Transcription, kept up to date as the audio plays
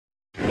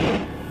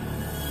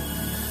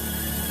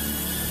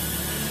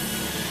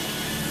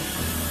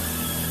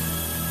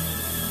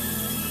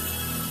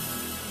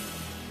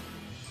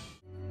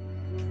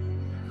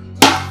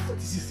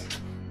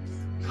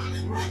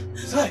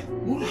Sai!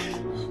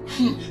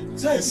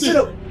 Sai, sit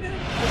up!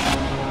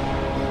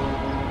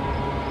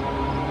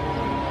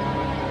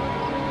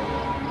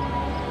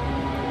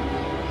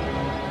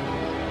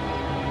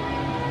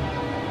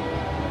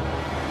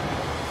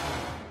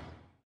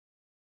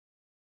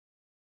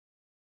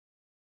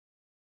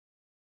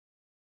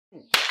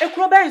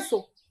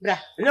 Ekrobenso, bra.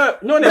 No,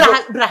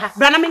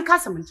 bra na men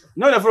kasa man.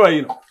 No, na for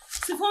you.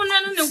 Si fo na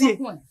no ne go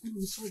ko.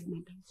 So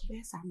madam, so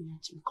be sa me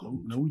achi.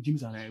 Na wo Jimmy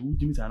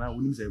sana,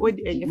 wo say. Wo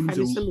dey fa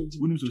ni so meji.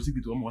 Wo nim so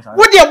secret wo mo sa.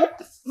 Wo dey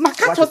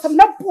maka to sam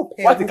na po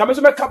pe. What? Come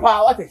so me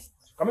kapa, what?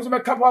 Come so me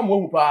kapa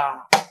mo hu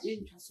pa.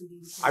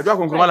 Ajo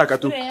akonkroma la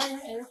kato.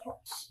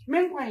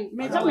 Men kwai,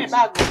 me ja me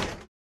bag.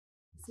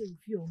 Say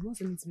fio, no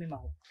se ntime ma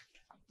ho.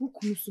 Wo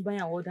kunu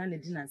suban a wo dan na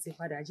di na se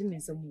fada agi me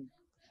nsam mu.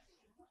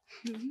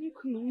 Me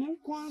kunu no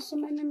kwa so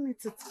me ne me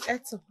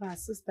tete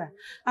sister.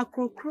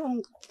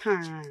 Akrokro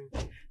pa.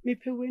 Me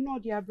pe we no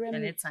dia bra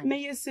me.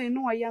 Me yese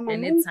no ya ma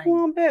no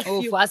kwa be fio.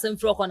 Oh, for asem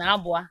fro ko na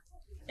aboa.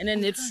 Ene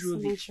ne true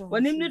bi.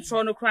 Wanim ne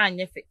tro no kra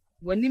anyefe.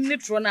 Wanim ne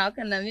tro na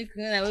aka na me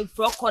kan na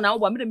fro ko na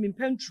wo me de me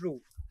mpantro.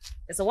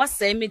 Ese wa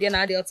say me de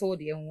na de oto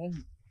de ho.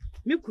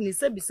 Me kunu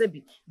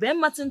sebi. Be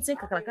ma tenten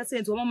kakraka se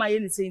ento mama ye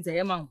ne se ento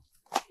ye ma ho.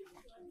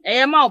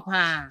 Eye ma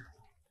pa.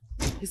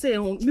 Ese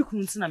me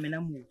kunu ntina me na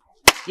mu.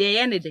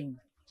 Ye ne den.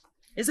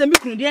 Ese me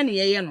kunu de ne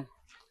ye no.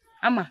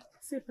 Ama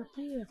se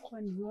papa ye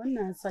kwa ni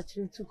ona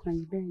sachire tu kwa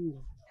ben.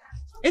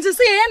 Enti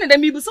se ye ne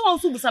den mi bu so won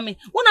so bu sa me.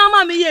 Wo na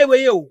ama me ye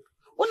we ye o.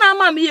 Wo na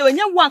ama me ye we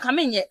nya wo anka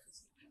me nye.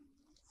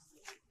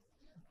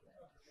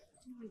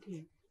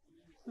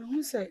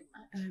 Who say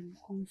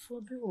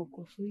comfort be wo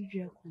ko fo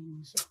idua kwa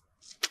ni so.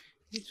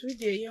 Itu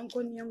de ye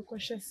nko ni enko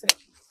hwese.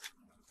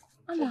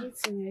 Ama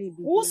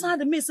wo sa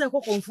de me se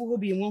ko konfu ho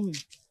bi mo hu.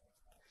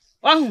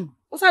 Wahu,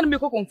 wo sa de me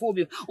ko konfu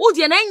bi. Wo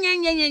de na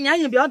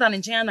nya bi oda ne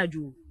nchen na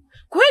ju.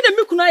 Ko e de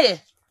me kunu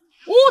aye.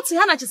 Wo ti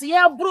ha na chese ye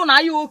bro na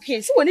aye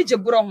okay. Si woni je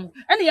bro ho.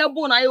 Ene ye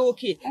bro na aye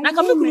okay. Na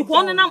ka me kunu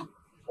ko ne na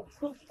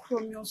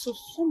kromio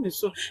so me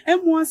so.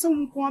 Emu ase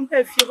nko am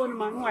ba fie bo no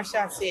ma no ahye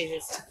ase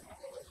ehese.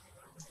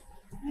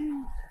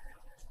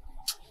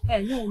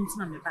 Yo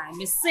ntina me ba.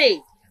 Me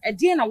say, e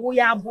de na wo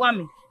ya aboa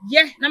me.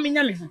 Ye na me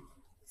nya me ho.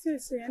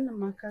 Se na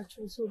maka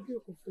cho so bi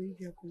okofo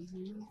idua ko.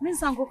 Me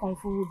san ko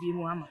konfu ho bi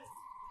mu ama.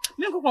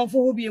 Me ko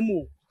konfu ho bi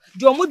mu.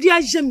 De omo di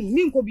agye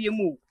me nko bi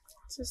mu.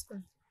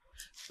 Sister.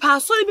 Pa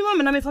so bi ma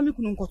me na me fa me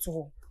kunu nkoto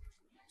ho.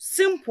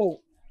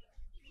 Simple.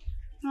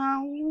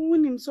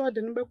 Wonim so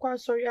de no be kwa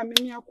sorry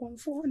ameni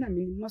akonfo na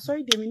meni ma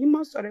sorry de meni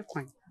ma sorry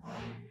kwan.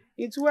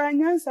 Itu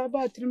anyansa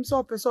ba trim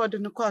so person de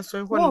no kwa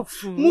sorry ho.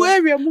 Mu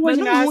area mu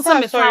nyina asa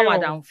me fa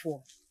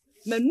wadanfo.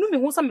 Manu me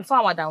ho sa me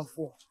fa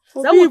wadanfo.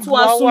 Sa wotu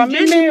aso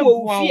me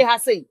wo fie ha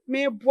sei.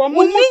 Me boa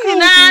mu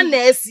nyina na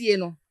asie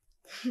no.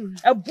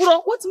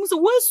 Eburo wotimu so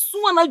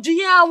wesu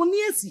anadwe a wo ne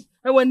asi.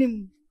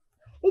 Ewanim.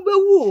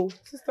 Ubewu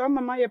sister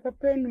mama ye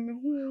papa enu me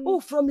hu. Oh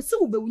from me se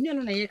ubewu nya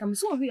no na ye kam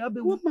so hwe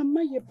abewu.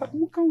 Mama ye papa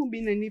mu kan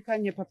obi na nipa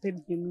nye papa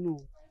bi mu no.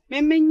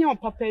 Me menya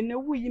papa na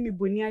wu yi me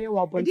boni aye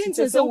wa bonti.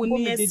 Edin se wo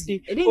ni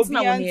asi. Edin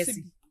na wo ni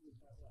asi.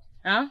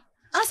 Ha?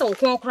 Asa wo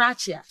kon kra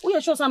achi a. Wo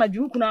ye sure so na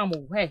dwu kuna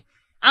amo. He.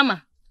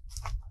 Ama.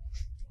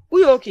 Wo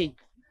ye okay.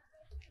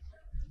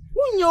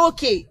 Wo nye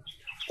okay.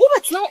 Wo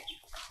betna.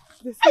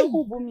 De se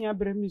wo bo mi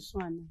abra mi so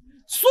ana.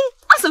 Su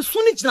asa su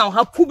ni gina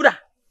ha kubra.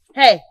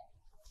 He.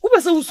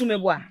 Ubese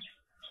usumebo a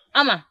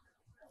ama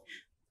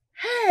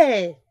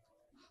hey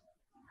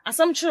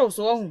asam chiro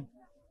so ho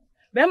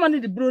be ma ne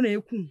de bro na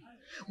ekum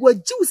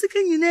waji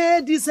usika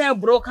nyina di san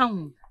bro ka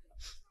ho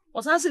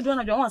osan se do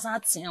na dwa osan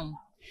atem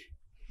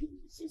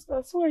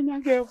sister so anya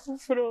ga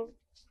fufuro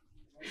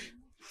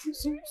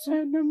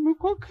so na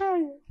mko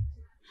kai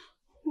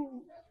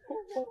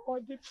o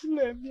de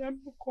tule mi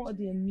amko o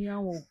de mi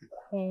awo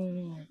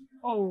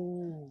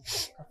oh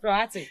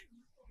afrate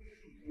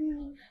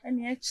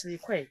and actually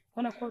quite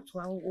when I caught to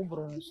our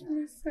Obron.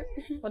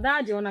 For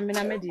that, you want a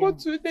minute. Go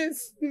to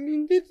this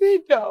in the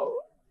video.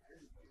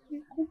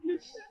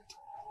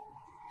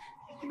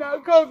 Now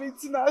come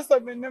it's not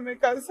something to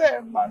make us say,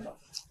 man.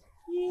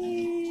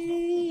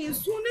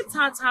 Soon it's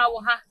hot, how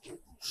ha.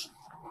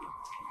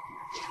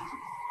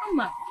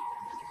 Mama,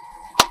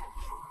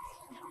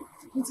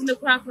 into the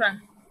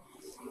cracker.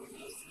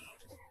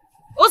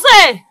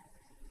 Ose!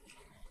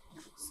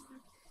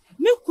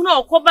 Me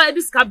kuna okoba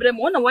this cabre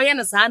mo na waye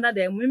na saanda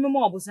de me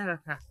mo obusa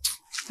kaka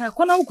ka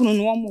kona ukunu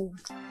no mo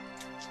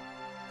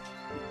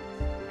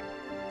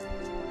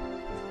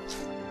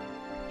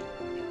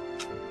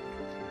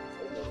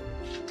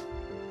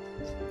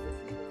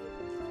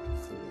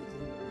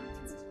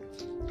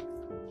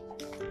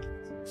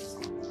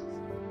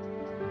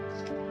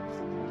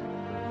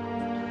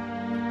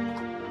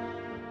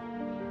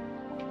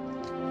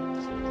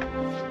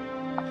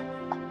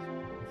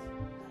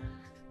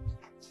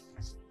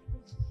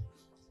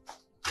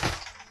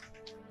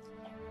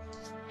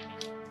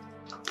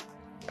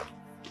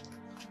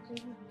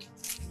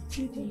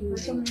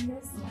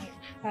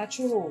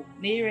Patrol,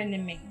 near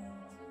enemy.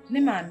 Ne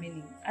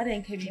mammy, I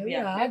didn't care.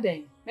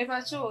 Me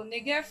patrol, ne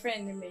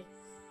girlfriend me.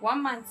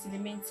 1 month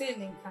in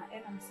maintaining can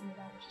and I'm seeing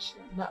that.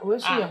 Na we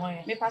so ye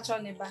hwan. Me patch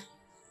on neba.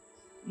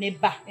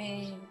 Neba.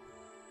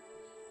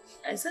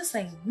 I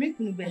say make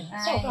no be.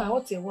 So ba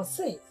what you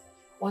say.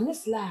 One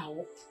sla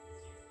wo.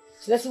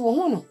 Let's wo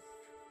hu no.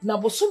 Na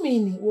bosumi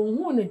ni wo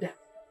hu ne da.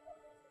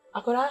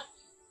 Akora.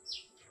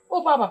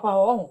 O papa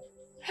o.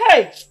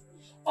 Hey.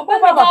 O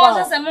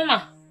papa say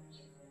mama.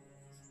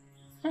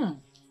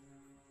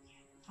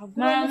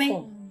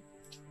 Mami.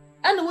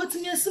 And what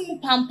in your sim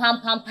pam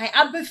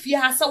abefie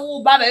ha se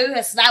wo ba be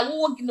hwesda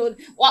wo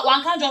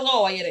wan kan jo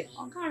so wo yere.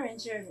 On kan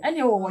renture. And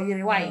you wo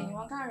yere why?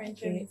 On kan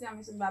renture. Me ti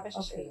am so ba be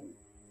hwehwe.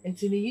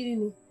 Enti ne yiri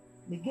ni.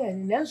 Me girl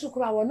ni nanso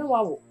kura wo ne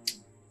wa wo.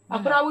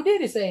 Akora wo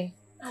dey say.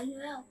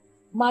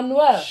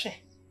 Manuel.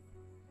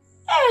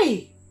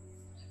 Hey.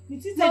 Me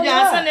ti te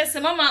ja asa ne se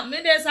mama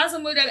me dey asa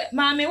mo dey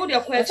mama wo dey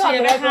kwa chi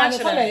e be kan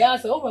chere. Ya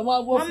se o be mo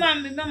agbo.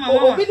 Mama.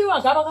 Obi di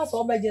wa ka ba ka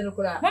so be je no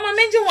kura. Mama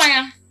menji wan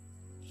ya.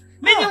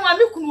 Menyi wa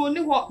me kunu oni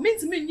ho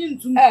minti menyi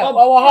ntum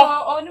owo ho.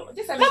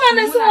 Mama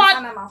ne so wa.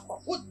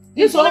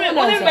 This one me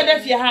beda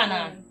fie ha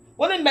na.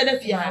 Wole me beda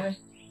fie ha.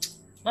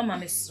 Mama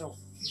me sro.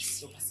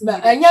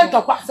 Ba enye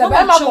ntokwa se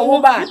be ma ko ho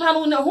ba. Nipa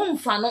no na ho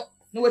mfa no.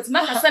 Na wetima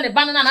ka se ne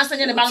ba no na se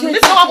nye ne ba no. Me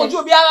se wa boju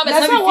obi ara be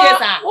se me fie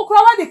ta. Wo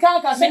kura wa di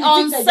kan ka se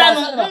ti te ja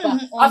se ne papa.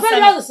 Afa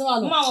ya so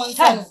no. Ma won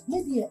sa no.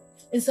 Me die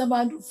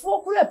ensamandu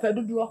fo kura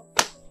pedudo.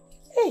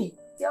 Hey,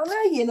 ya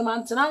na ye ne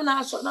man tena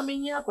na so na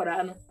menyi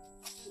akwara no.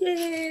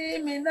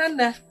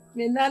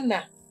 Me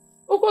nana.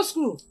 Oko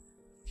school.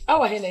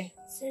 Awa hene.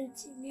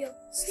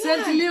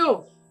 Saint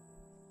Leo.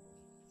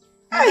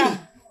 Hey.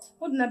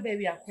 What na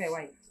baby akwa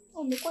why?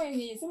 Oh, me kwa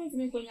yen, se me ti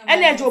me ko nya.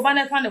 Ene ejo ba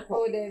na fa ne ko.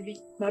 Oh, David.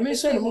 Mami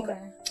so ne muka.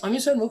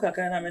 Mami so ne muka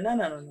kana me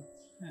nana no.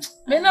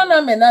 Me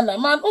nana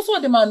man also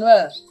the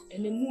Manuel.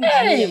 Ene mu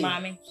ni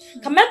mami.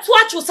 Ka meto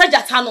achu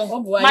sajata no.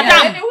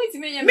 Madam. Ene wi ti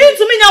me nya. Me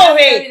to me nya wo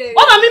he.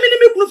 O ma me ni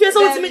me kunu fie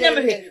so ti me nya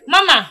me he.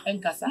 Mama.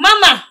 Enkasa.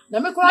 Mama. Na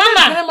me ko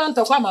na man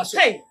to kwa ma so.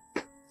 Hey.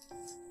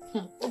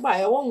 O ba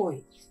ye won wo.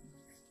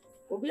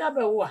 Obi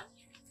abewo a.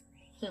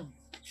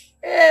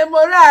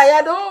 Mora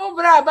ya do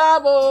bra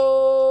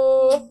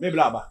babo. Me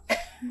blaba.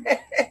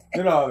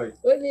 Me blaba.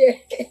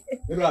 Onie.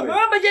 Me blaba.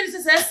 Mama ba je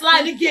say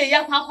slide ge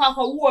ya kwa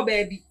wo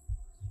baby.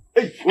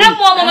 Hey.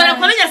 Mama na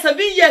kwa nya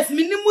 7 years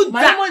minimum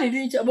da. Mama ni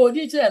di nche bo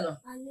di nche no.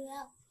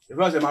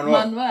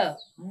 Manuel.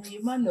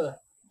 Manuel.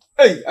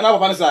 Hey, ana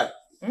papa inside.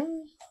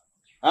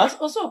 Huh?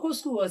 Also go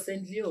school was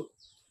Saint Leo.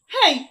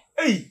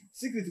 Hey,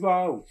 secret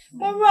ba o.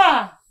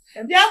 Mama,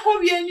 bi akọ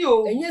bi eni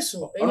o. Enye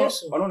so.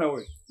 Ono na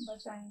we.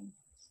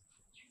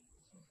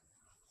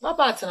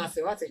 Papa atena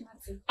se wate.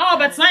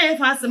 But na ye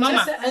fa se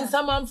mama.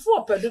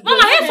 Ensamanfo pedu.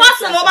 Mama he fa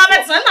se no ba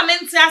metra na me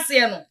nti ase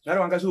no. Na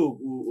wan ka so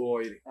o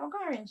yire. On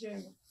kan renture.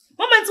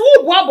 Mama nti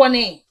wo bo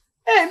abone.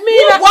 Mi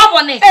na wo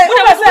abone. Wo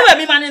na so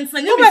be ma ne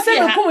nti nya me se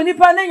no kum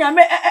nipa na nya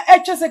me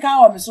etwese kan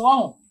wo me so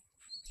ho.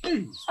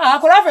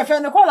 Akora fefe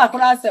ne kola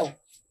akora asew.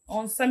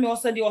 On sami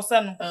osadi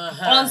osano.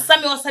 On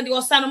sami osadi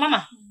osano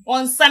mama.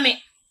 On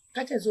sami.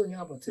 Kache zo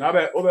nya abotre. Na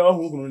be o be o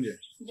hu kunu nde.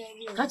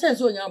 Kache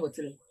zo nya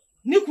abotre.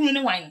 Ni kunu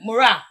ni wan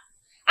mora.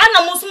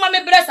 Ana mo so ma me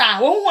bresa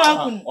wo hu an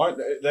kunu.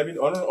 David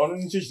ono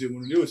nchichire mu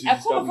ni o si. E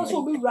ko fa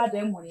so be wura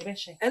da mo ni be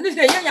hye. Eni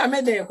se nya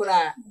me de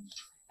kura.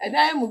 E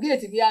dan mu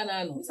gate bi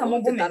ana no. Sa mo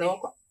bo me no.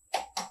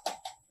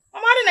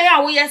 Mama de na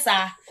ya wo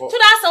yesa. To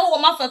da sa wo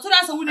ma fa, to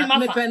da sa wo ni ma fa.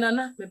 Me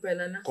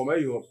penana. Come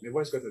here, me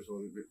voice cut so.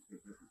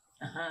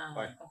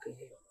 Okay.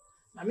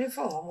 Mami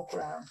fa wo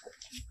kura.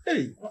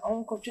 Hey,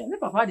 on ko twa ne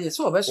papa de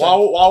so be so.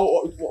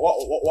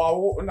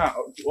 Wow, na.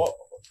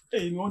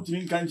 Hey, no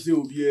tin kan chi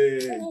obi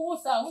e. Wo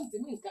sa won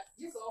tin nka.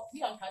 This of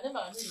me an kan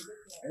ma mi.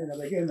 Na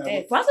be gen na.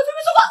 Fa sa fi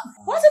mi so ko.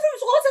 Fa sa fi mi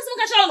so ko se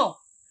ka cha no.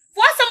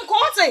 Fa sa m ko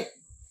te.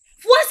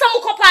 Fa sa m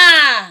ko pa.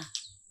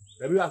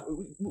 Dabi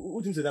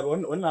u tin se da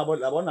on na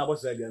abo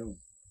sa dia no.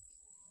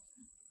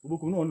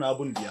 Ubuku no na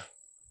abo ndia.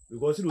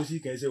 Because lo si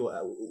kan say o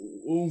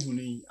hu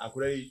ni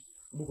akura yi.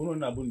 Ubuku no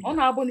na abo ndia.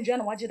 Ona abo ndia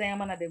na waje dan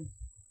ama na dem.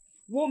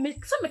 Wo me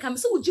se me kam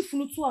se wo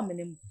gifunu to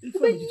amenem.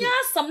 Be nya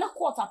sam na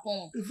quarter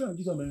pon.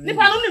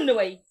 Nipa no nim ne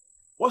wai.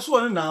 Waso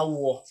on na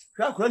awo.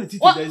 Hwa akura ni titi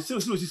da se o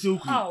si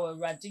oku. Ah,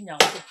 Awurade nya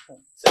wo.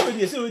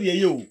 Se we die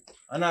ye o.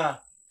 Ana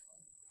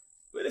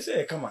we dey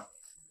say kama.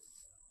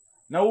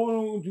 Na wo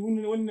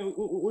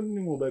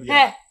mo ba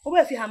bia. Wo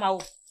ba fi ha ma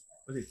wo.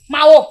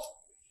 Ma wo.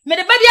 Me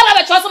de ba bia ba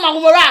be choso ma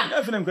humora.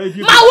 Ya finem kai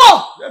fi. Ma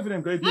wo. Ya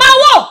finem kai fi. Ma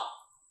wo.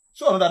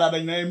 So no da na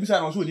mbisa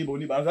na so ni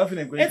ba so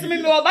finem kai fi. Eti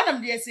me wo ba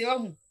nam de ese wo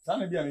hu.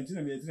 Sana bia me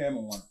tina e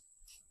mo wan.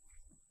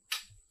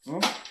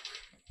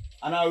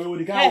 Ana we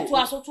odi kan. To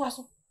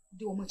aso.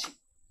 De o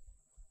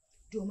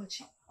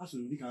machi. Aso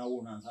odi kan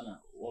wo na sana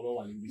wo ba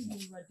wale mbisa.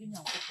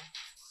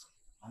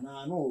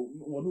 Ana no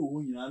wo do wo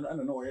nyina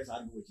ana no wo yesa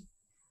adu wachi.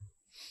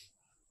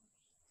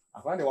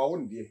 Afande wa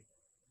won die.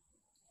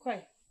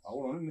 Kwai.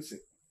 Awo no ni se.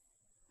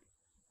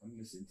 On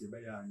ni se nti ba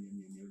ya ni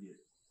die.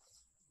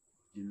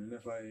 Jinu na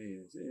fa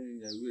se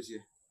ya we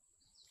se.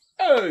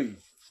 Hey!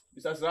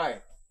 Mr.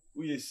 Srai,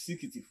 we is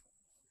secretive.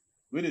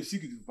 We the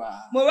secretive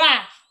pa.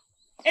 Mora.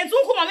 Entu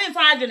nko ma me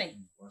fa adwene.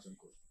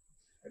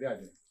 Ade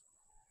ade.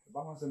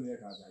 Ba ma se me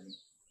ka adwene.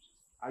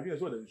 I do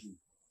so the issue.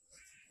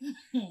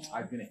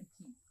 I do it.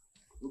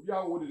 Obi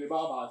a wo de ba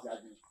ba ase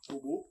ade.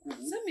 Kobo.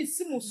 Se me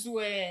simu so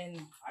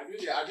en. I do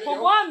it.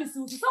 Kobo a me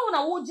simu. Se wona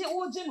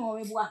woje no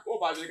we boa. O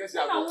ba de ke se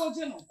na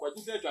woje no. Kwa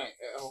ti se twan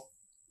ho.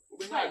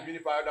 Obi na adwini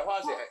pa da ho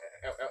ase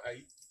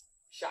ayi.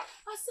 Sha.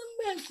 Asem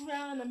ben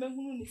kura na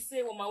mahunu ni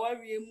se wo ma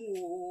warie mu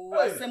o.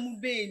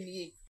 Asem be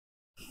ni.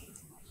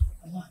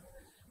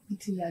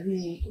 Nti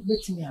yare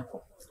betimi akọ.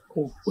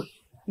 Ko.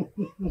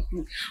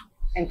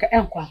 Enka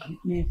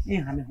me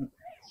ha me ho.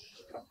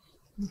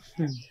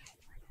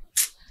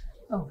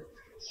 Oh.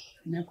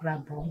 Na kura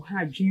bo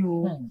ha adwin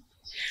o.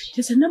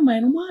 Just na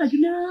man mo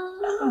adwin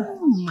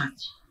ma.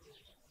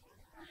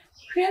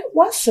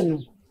 What's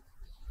no?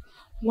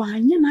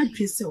 Wanya na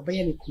adwin se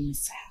obeye ne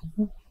kumisa.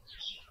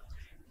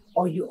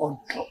 Oyo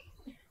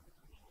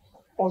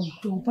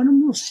odo bana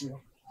mo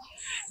so.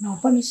 Na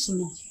bana so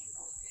no.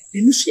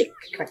 Enu shek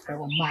kaka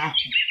o ma.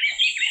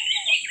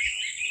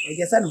 E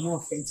just na ho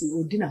fenti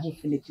odi na ho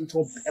finiti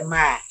to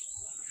ma.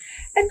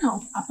 E na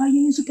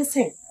abaye nso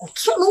pese o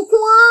tro no kwa.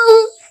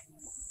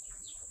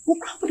 Wo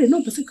kwa de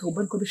no pese ka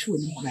oban ko be hwe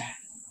ni gura.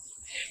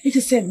 It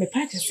is say me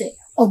party say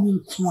onu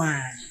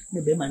kwa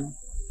me be ma no.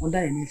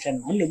 Onda ni hwe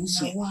no le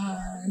busu. Wa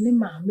ni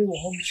ma me wo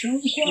ho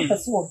hwe ko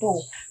pese wo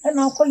do. E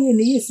na akoye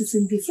ne yesisi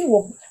mbese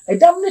wo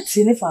edam ne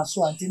ti ne fa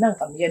so anti na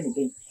nka me ye ne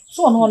be.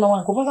 So no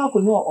wan ko baka ko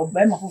ni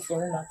oba ma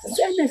foforo na.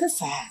 So e na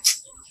sa.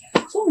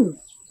 So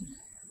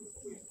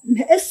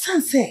na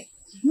essence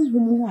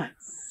mu wa.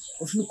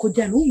 Ofu ko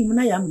ja no mu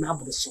na ya mu na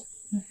aburo so.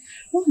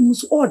 Wo mu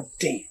so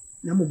ode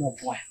na mo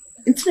boa.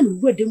 Nti na me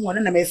bu de mu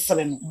na me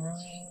sere no.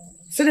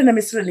 Sere na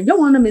me sere no. Ya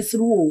wona me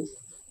sere wo.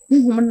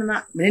 Mu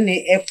na me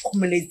ne e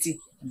community.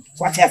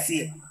 What you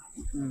see?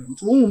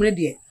 To wo mu ne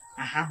de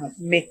aha ho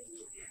me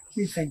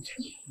fenje.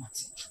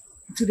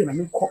 Nti de ma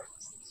me ko.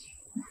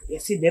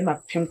 Yesi be ma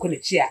pem ko ne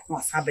chi a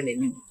na sabe na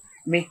ni.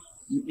 Me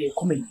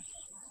community.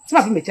 Ti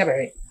ma fi me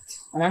chabere.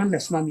 Ana na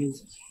suma mi.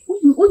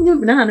 Onye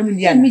na na mu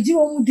ndi ana. Me ji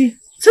wo mu di.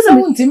 Sasa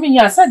wunti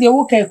minya asade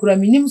wo kai kura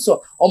minim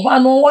so oba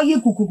no wo ye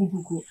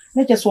kukukukuku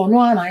na che so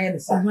no ana ye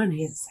nsa no ana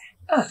ye nsa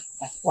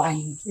but why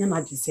ya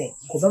ma ji say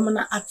ko be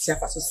mana atia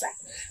fa so sa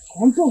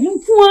ko nto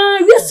nko a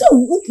wiese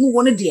uku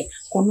wo ne de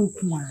ko no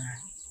nko a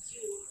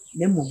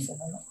ne mo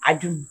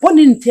adun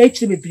boni nta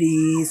achire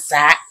bebre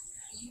sa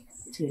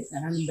ti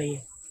nanan be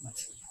ye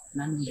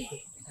nanan be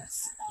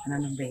that's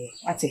nanan be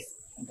what is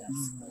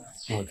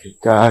okay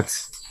god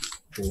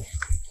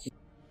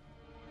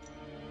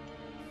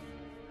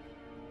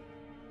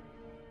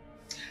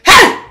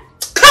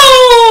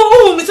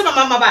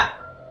Mama ba.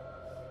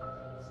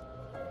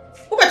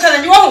 Who be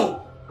challenge you?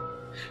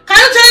 Can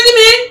you challenge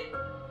me?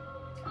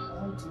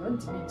 Want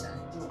me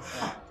challenge you?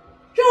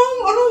 You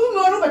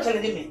no be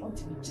challenge me. Want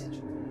me challenge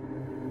you?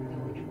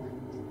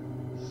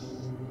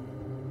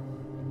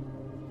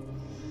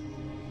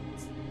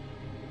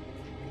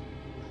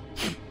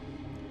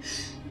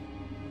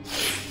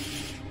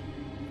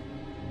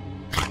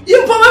 You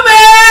put me.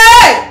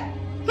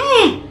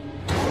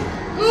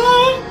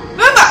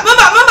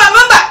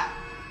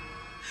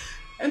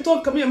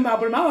 Don't come in,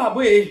 Babble, my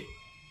boy.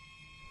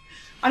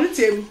 And it's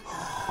him.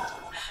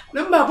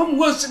 No, Babble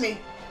wants me.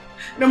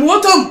 No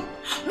water!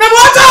 No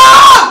water!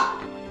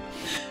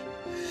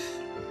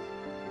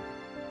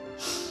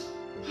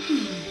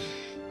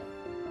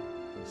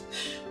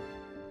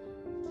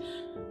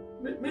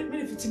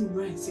 Many fitting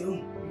right, so.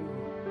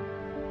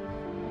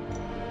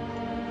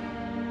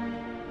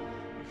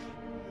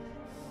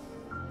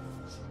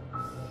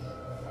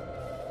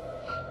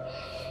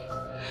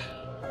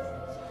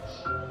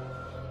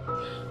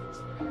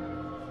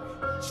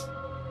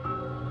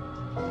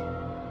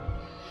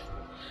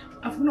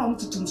 I want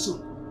to do so.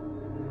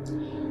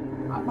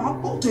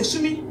 About to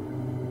see me.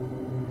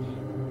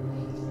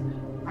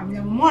 I'm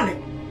your money.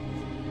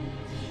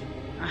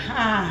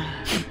 Aha.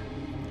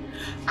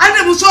 I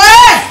never saw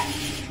it.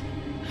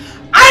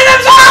 I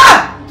never saw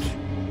it.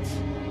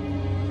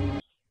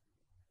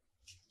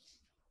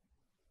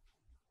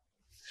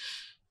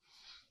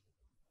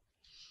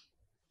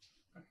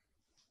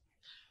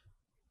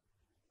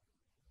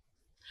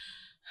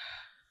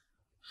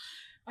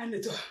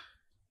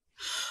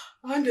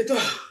 And the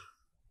door.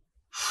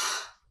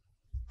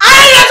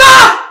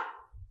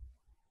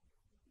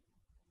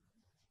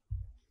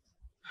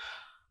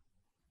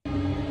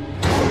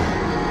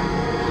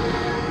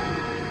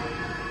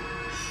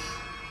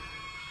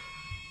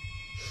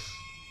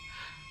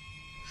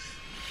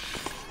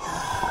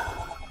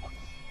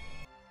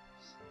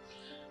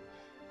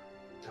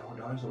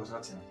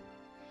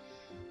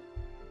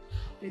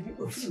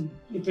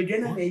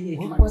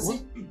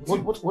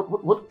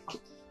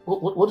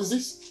 What is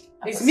this?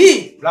 It's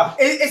me. Blah.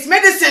 It's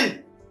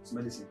medicine. It's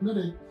medicine. No,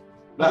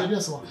 Blah.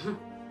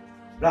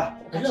 Blah.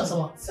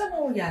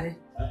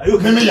 Are you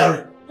okay?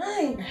 Yare.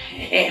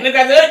 Look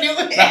at you.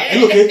 Are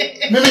you okay?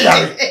 Mimi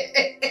Yare.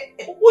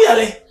 Who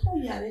Yare?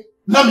 Yare.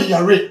 Nami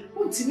Yare.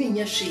 What's me in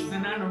your shade?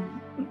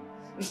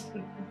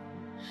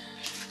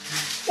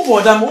 Who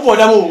bought them?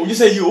 You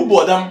say you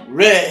bought them.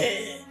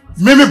 Red.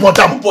 Mimi bought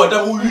them. Who bought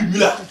them? Who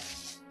you?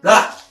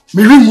 Blah.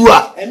 Me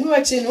rimura. Enu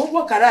echi no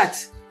wo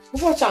karat.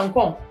 Wo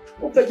chankon.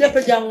 Wo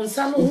peja won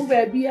sa no ho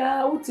ba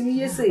bia utimi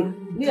yese.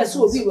 Ni ese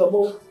obi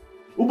webo.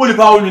 Uboli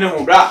pa onwene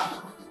ho bra.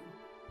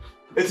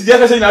 Eti je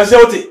kase na se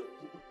ote.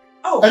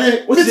 Oh.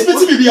 Ade,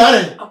 biti bibi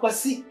are.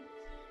 Akwasi.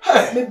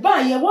 Hey. Me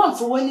ba ye wan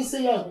fo wani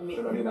se ya hu me.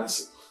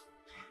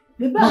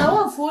 Me ba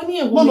wan fo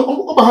wani hu. Mama,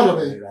 o ba ha do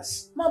be.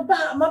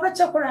 Ma ba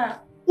chakora.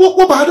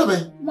 Wo ba ha do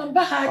be. Ma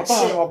ba ha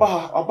che.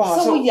 Oba.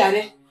 So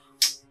yare.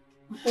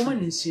 O ma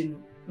nsi no.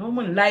 No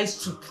man lies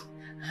soup.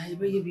 Ai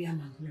be ye bia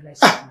ma lies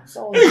soup.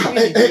 So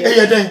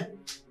Eh den.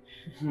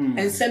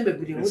 Ensem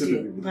bebre wo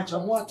de. Ba cha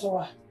ho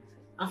atoa.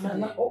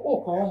 Afana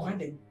o ko ho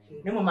den.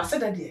 Ne mo ma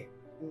sada de.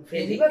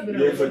 Ade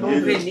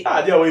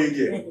away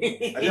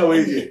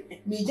there.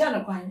 Me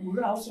jana kwan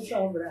wura wo so sha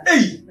wo bra.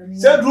 Hey,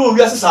 say dro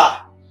wi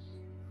asesa.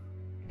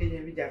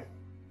 Me jana.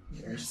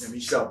 Me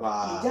sha ba.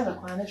 Me jana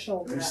kwan na sha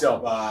wo bra. Me sha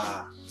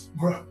ba.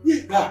 Bro.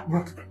 Yeah,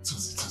 bro.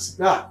 Tasi.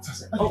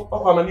 O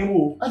kwa mani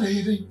mu. Ade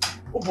ye den.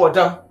 O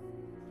bodam.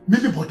 Me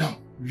be bodam.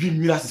 Wi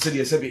nwira asese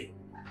de sebe.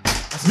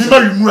 Me ba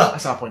rimura.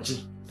 Asa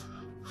ponchi.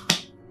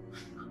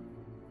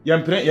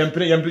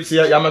 Yempre se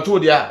ya mato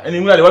dia eni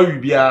nwira de wa wi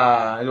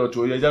bia e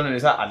to ya jam ne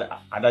sa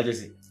adaje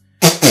se.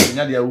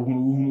 Nya de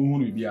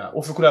uhunu bia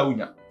o fikura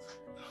wunya.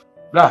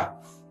 Bra.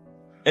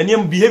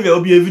 Enyem behavior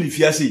obi even if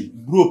ya say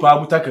bro pa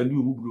mutaka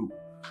ndu mu bro.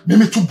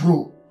 Me too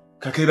bro.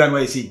 Kakira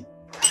no say.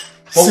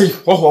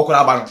 Ho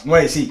okura ba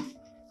no say.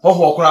 Ho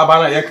okura ba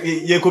na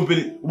ye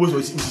company obo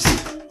so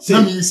say.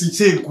 Na me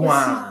say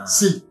kwa.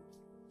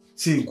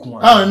 Say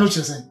kwa. Ah no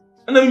chese.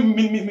 Na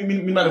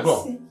mi na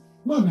ko.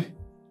 Mama.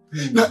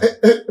 Na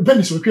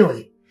Benny so kwe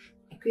we.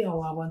 Okay, I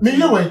want. Me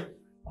ye we.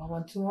 I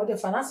want to order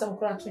finance am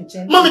kura to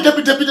nchen. Mama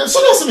debi so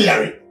no se me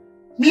yare.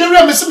 Me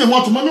yare me se me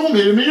want to mama me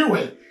ye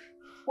we.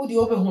 Wo di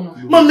obe hu no.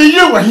 Mama me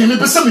ye we me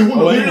be se me hu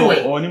no me ye we.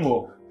 Oni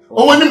mo.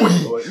 O wani mo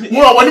yi.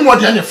 Mo a wani mo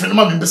de anya friend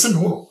mama me be se me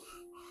hu no.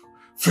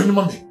 Friend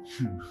mama.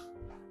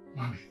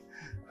 Mama.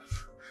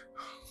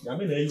 Ya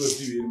me na yi we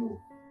bi we mo.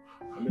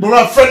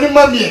 Bro friend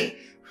mama me.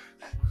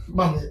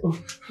 Mama,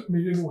 me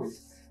ye we.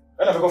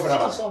 Ana ko fana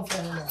ba. So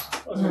friend no.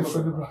 Oh,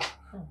 friend bra.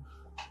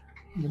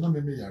 Me na me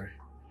yare.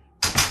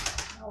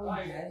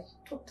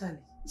 Totally.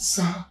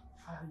 Sa.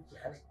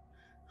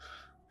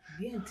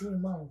 Bien timi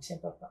ma on tien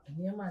papa.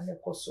 Ni ma na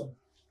koso.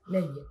 Na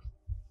ye.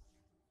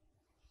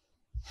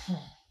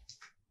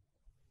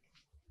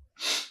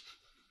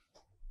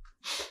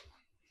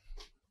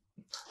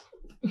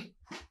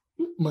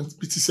 Man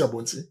bitisi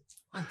abonti.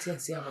 Anti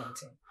ensi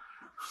abonti.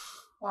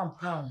 1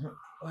 pound.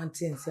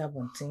 Anti ensi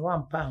abonti.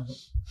 1 pound.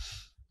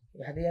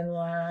 Yade no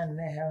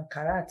na he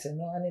karate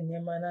no ane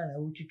nyema na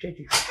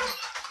wutwitwetwe.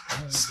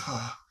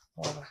 Sa.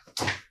 Oba.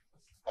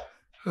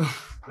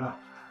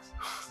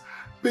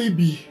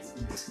 Baby.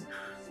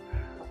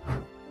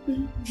 I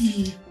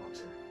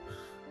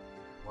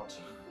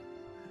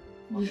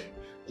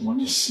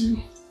miss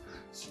you.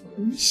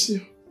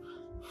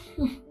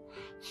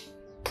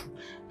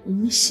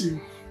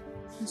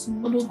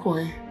 I don't go.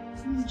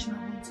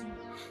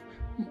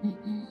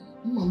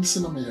 I'm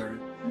missing a Mary.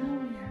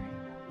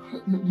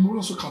 No,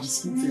 also can't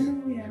see thing.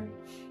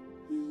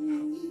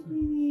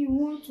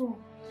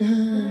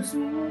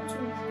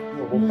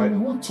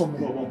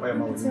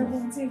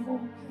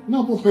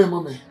 No, but pay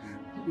mommy.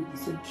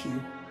 Thank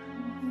you.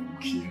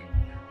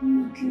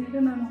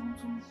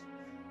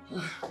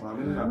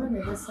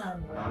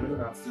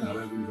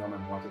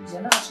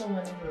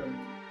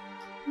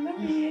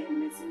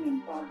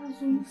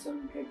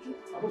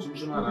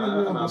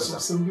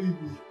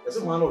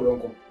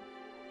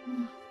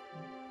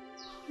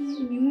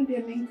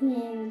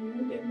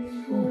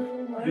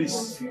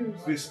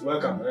 Please,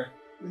 welcome.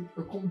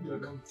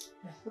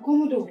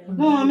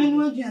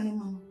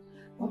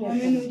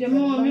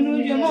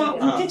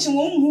 Kitchen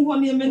won't move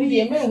on the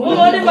many.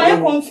 Oh, they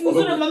might confuse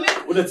them.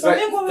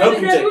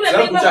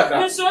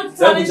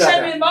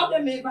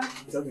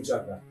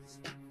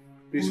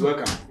 Please,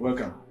 welcome.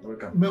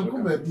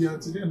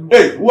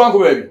 Hey, who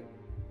uncle baby?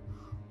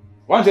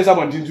 One says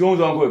about you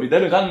own uncle baby.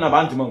 Then you can't have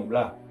antimony,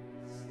 blah.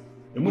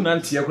 The moon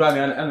auntie, a cry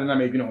and I'm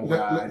making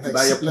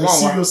a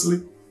seriously.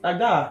 Like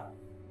that.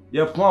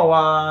 Your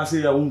power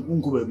say your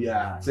uncle baby.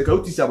 Say,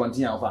 go to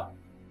Sabantin Alpha.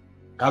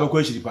 Cabo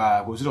question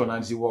pa goes on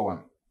Nancy War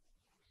one.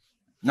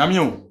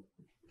 Namio.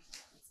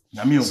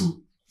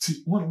 So,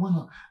 see,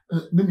 one,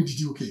 let me did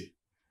you okay?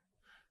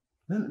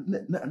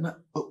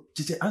 Oh,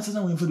 answer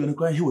now when for the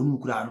cry, he will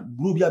look around.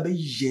 Brubia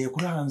Bay,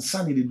 Koran,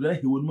 Sunday, the bread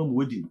he would mum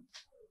wedding.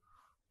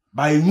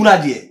 By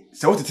Muna dear,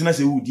 so what the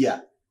say, oh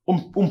dear,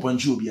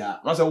 Ponchubia,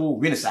 not a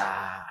winner,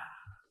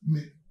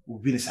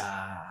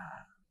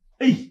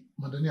 Hey,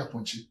 Madania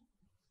Ponchi.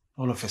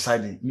 All of a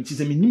sudden,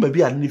 Mrs.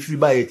 Maybe I need free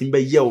by it in by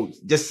yell,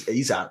 just a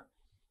isa.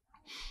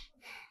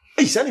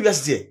 Hey, Sunny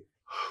University.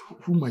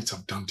 Who might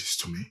have done this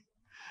to me?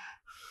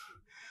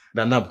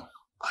 Danab.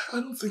 I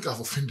don't think I've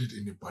offended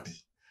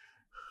anybody.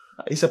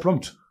 It's a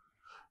prompt.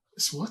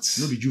 It's what?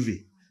 No be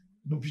Juve.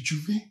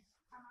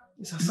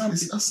 It's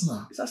assignment. It's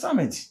Asna. It's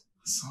assignment.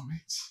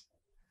 Assignment.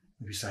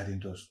 Maybe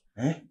silent us.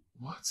 Eh?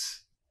 What?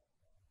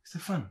 It's a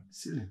fun.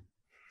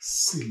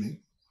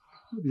 Silly.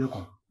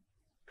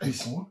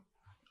 Please,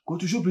 go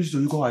to show place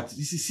to you go at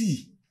this is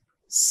C.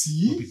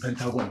 See? No be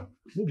Pentagon.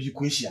 No be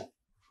Equatia.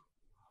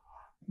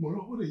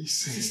 Moro, what are you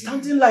saying?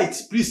 Standing light,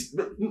 please.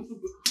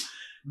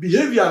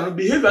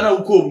 Behavior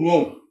now come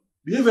wrong.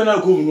 Behavior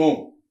now come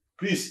wrong.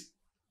 Please.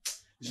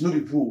 It's not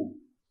be pool.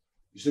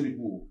 It's not be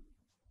pool.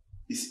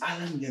 It's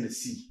island near the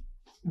sea.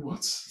 What?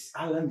 It's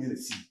island near the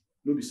sea.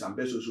 No be some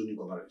best social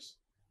coverage.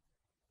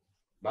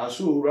 But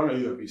so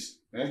run your piece.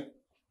 Eh?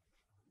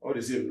 All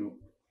the same, no.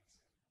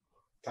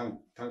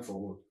 Thank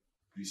for God.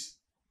 Please.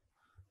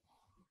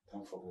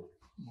 Thank for God.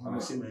 I'm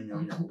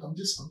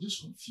just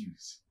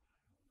confused.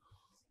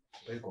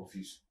 Very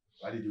confused.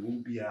 Why did you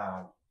won't be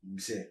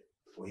say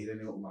for hearing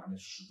your man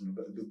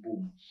the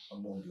boom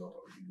among the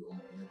other?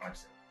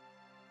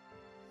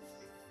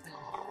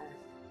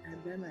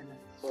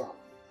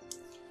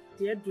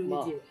 Dear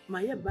Druid,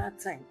 my bad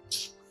time.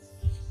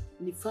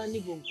 Ni funny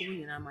won't come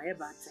in my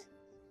bad time.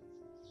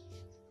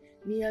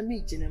 Near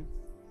me, Jim.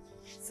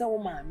 So,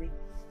 mammy,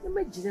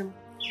 imagine him.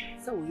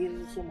 So,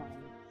 you so mammy.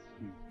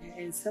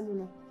 And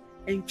someone,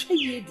 and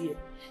try dear.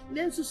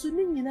 Then so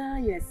soon, you know,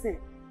 yes, sir.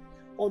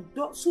 Or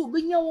dot so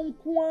bring your own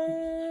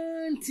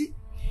quantity.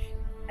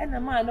 And a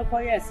man of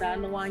yes, I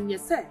know one,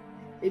 yes, sir.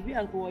 If you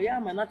uncle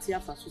Yama not here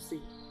for so say.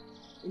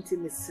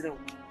 Intimate slow.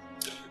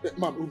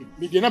 Ma'am,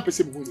 me get up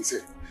person who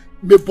say.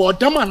 Me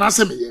bodam and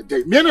answer me a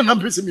day. Me and I'm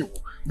person me.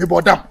 Me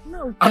bodam.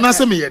 No, and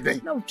answer me a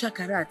day. No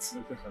chakarat.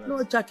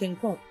 No chuck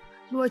and come.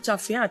 No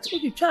chaffiat.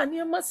 Would you try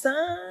near Massa?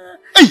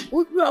 Hey!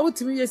 Would you out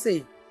to me, you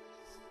say?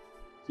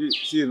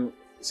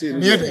 See,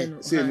 no,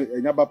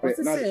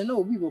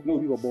 we were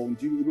born.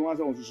 You don't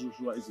want to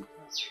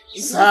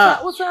sir,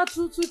 what's that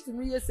to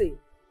me, you say?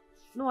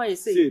 No, I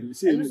say, no,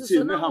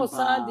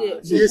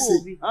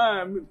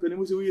 ah,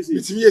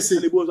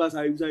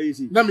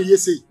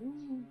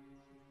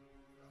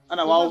 and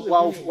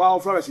wow,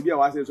 flowers, dear,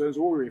 was so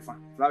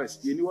flowers.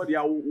 You knew what they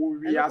are. A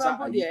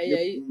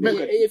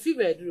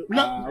fever.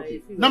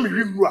 No, me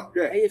remember.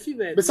 A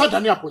fever. Beside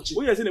Daniel Pochi.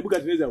 We are saying a book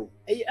at Rizzo.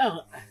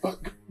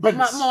 But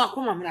Mamma,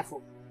 come on,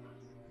 for.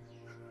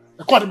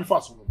 According to me,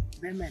 fast.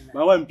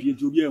 My one P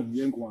to be a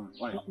young one.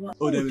 Oh,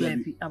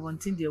 I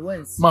want in the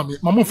ones. Mammy,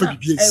 Mamma for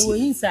BBS. I will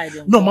inside.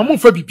 No, Mamma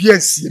for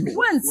BBS. Me.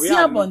 Once,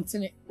 I want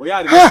in it. We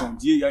are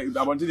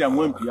I wanted them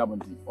 1 P.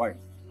 Why?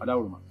 I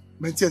don't know.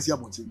 Maintains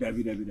Yamonti.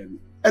 David.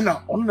 And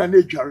now, on an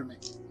age, Jeremy.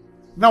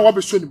 Now I'll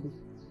be swimming.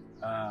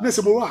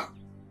 Nessamora.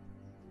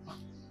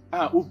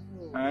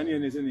 Any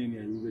anything in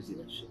here, you will see.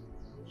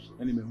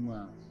 Anyway,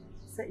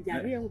 say,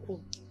 Yari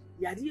uncle.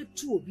 Yari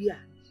 2 beer.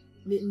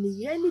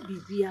 Ni any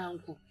be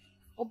uncle.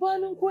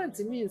 Oban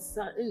quantity means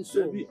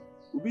so.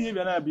 Be here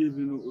and I be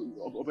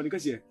open the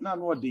cashier. Now,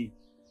 what day?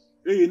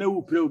 You know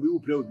who play be.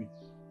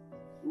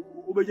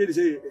 Obey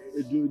say,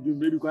 do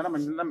maybe come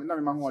and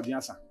not my the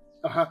answer.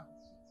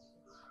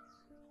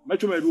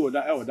 Much may do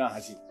that ever done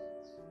has he.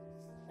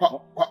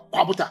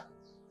 Quabuta.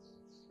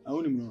 I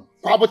only know.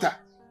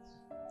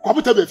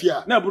 Quabuta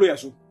Befia. No,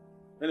 Briaso.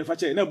 And if I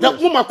say, no,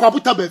 Mama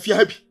Quabuta Befia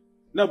happy.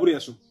 No,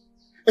 Briaso.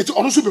 It's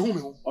also be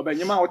home. Or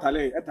Benyama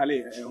Tale,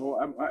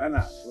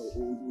 Anna,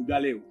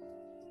 Galeo.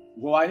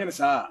 Go I am,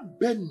 sir.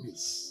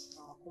 Business.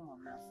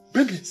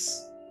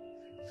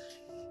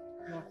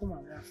 Come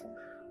on,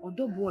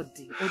 Odo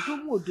body, Odo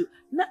wood.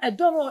 Not a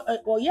door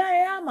or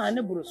ya, man,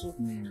 a broso.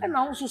 And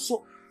also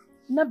so.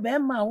 Na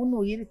bema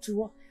uno yiri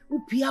tuwo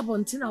upia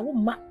bontina wo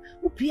ma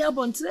upia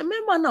bontina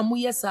mema na mo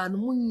yesa no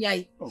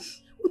munyai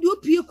udi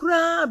upie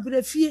kura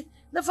brefie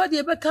na fa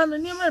de beka no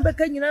ne ma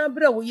beka nyina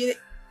bre wo yiri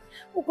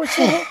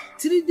ukoche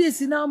 3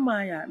 days na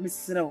ma ya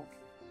misrew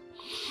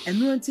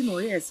enu anti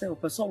no yesa o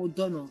peso wo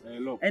do no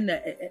na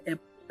e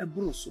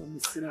bro so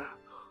misrew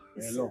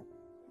hello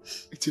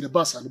it's in the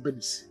bus and the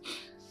business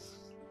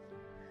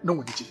no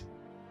one did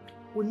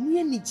oni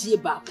ani gie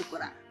ba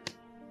kokora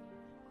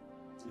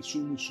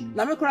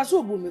na me kura so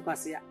obu me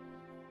kwase ya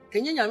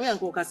kenye nyame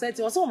anko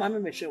kaseti oso ma me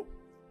mehwe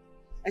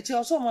eche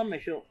oso ma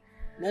mehwe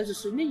na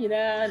nso ni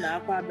nyina na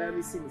akwa ba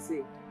bi si ni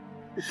say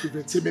you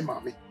prevent me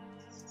mama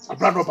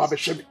abra no ba be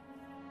hwe me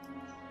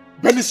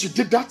Benis, you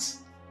did that?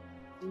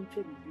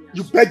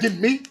 You begging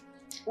me?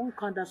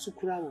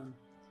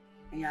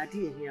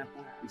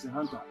 It's a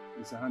hunter.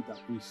 It's a hunter,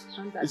 please.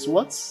 It's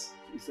what?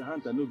 It's a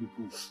hunter, no be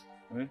pool.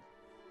 Eh?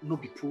 No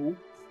be pool.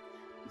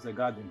 It's a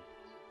garden.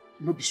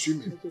 No be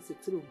swimming. It's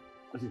true.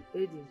 It's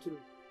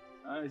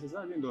a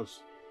something does.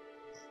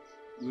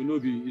 We no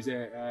be. It's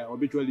a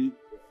habitually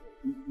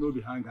no be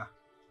hanger.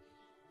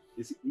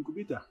 It's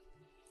incubator,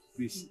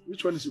 please.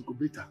 Which one is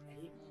incubator?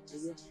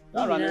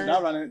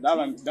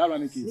 That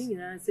running kids.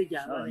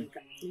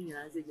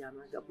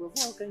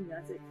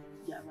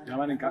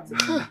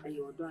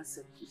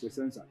 It's a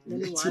sensor.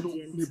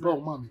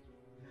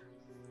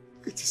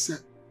 It is a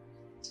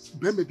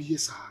baby,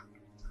 yes, sir.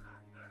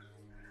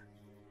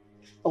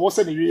 I was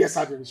saying, yes,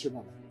 I didn't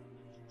show.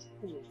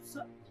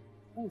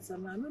 So,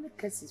 my many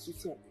cases, you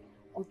said,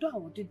 or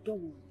dog did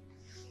dog.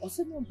 Or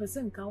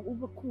 7% can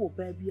overcool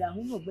baby, I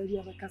know baby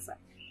of a casa.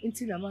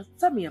 Until I must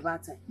tell me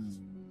about it.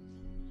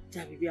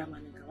 Baby, I'm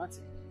an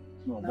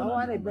No, Now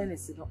what a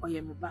benefit or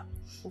yemiba,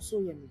 also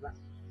yemiba.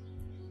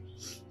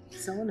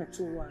 Someone a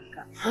true one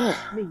cat.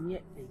 Me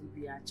yet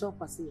be a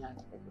chopper say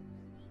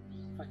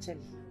for Chen.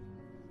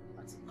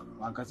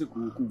 I can say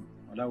cool,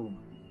 that woman.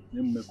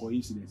 Then make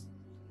coincidence.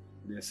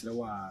 There's no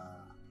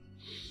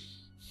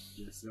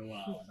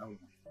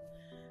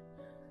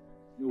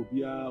both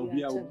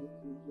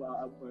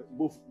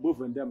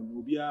of them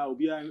will be how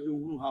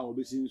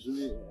we see and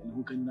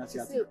who can not see.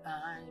 You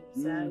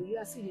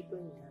are seeing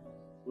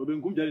We've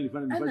been good in the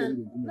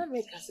let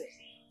me say,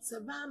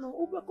 Savano,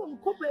 Ubercom,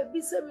 Copper,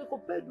 be semi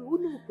compared to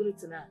Unu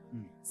Puritana.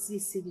 See,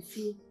 the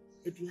fee,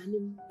 if you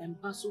anim and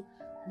passo,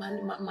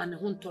 man,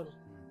 Hunton.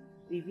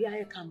 If you are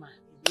a come,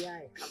 if you are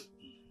a come.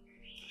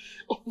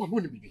 Oh, my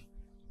money, baby.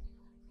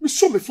 We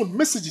saw my phone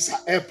messages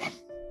are airpan.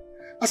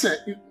 I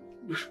said,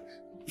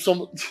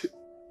 some.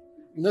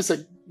 Nessa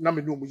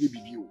Nami no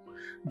you.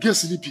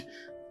 Guess sleepy.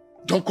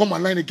 Don't come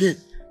online again.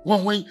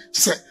 One way,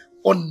 she said,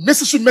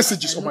 unnecessary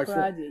messages on my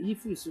phone.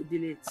 If you so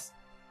delete.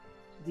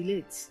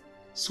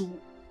 So,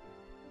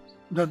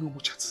 no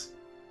more chats.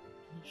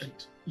 And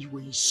you were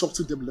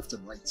insulting them left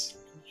and right.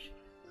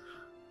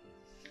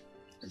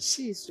 And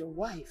she is your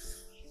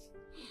wife.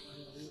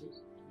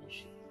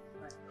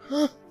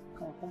 Huh?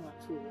 Come on,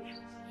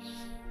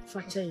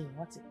 Facha,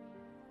 what?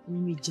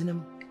 Mimi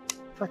Jenum.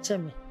 Facha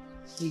me.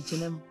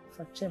 Jenum.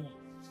 Facha me.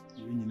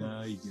 You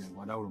know,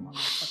 whatever.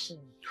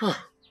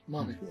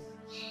 Mommy.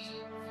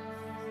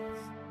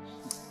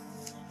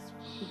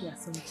 You are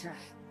some child.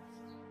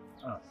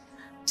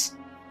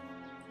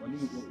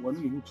 One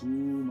you too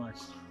much.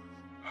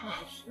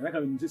 I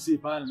can just see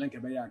pan and can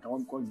buy a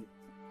count call you.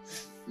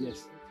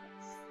 Yes.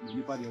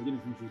 You party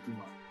again too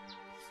much.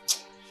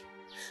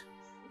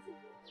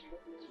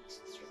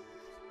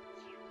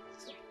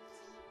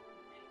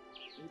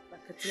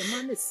 The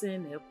man is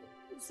saying it.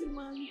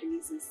 One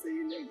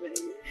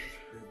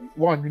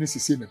minute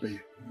is saying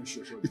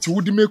it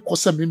would make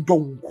Cosam in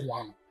Dong.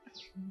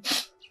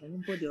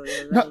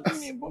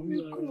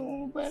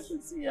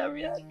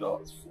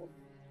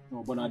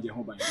 No, but not the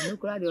home by no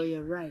glad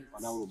you're right.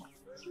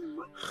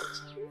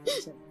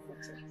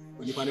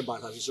 When you find a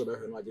bath, I should have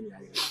heard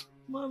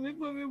Mommy,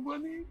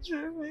 bonnie,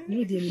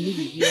 you didn't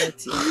leave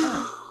it.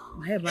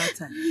 My hair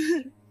batter.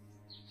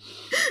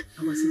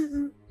 I was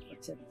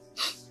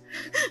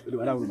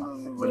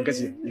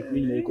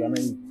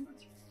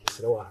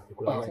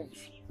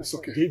it's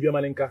okay. Give your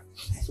maninka.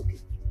 It's okay.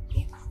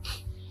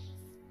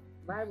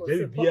 Bible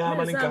Baby, says,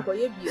 maninka.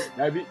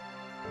 Baby.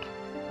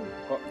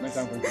 Oh, next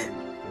time.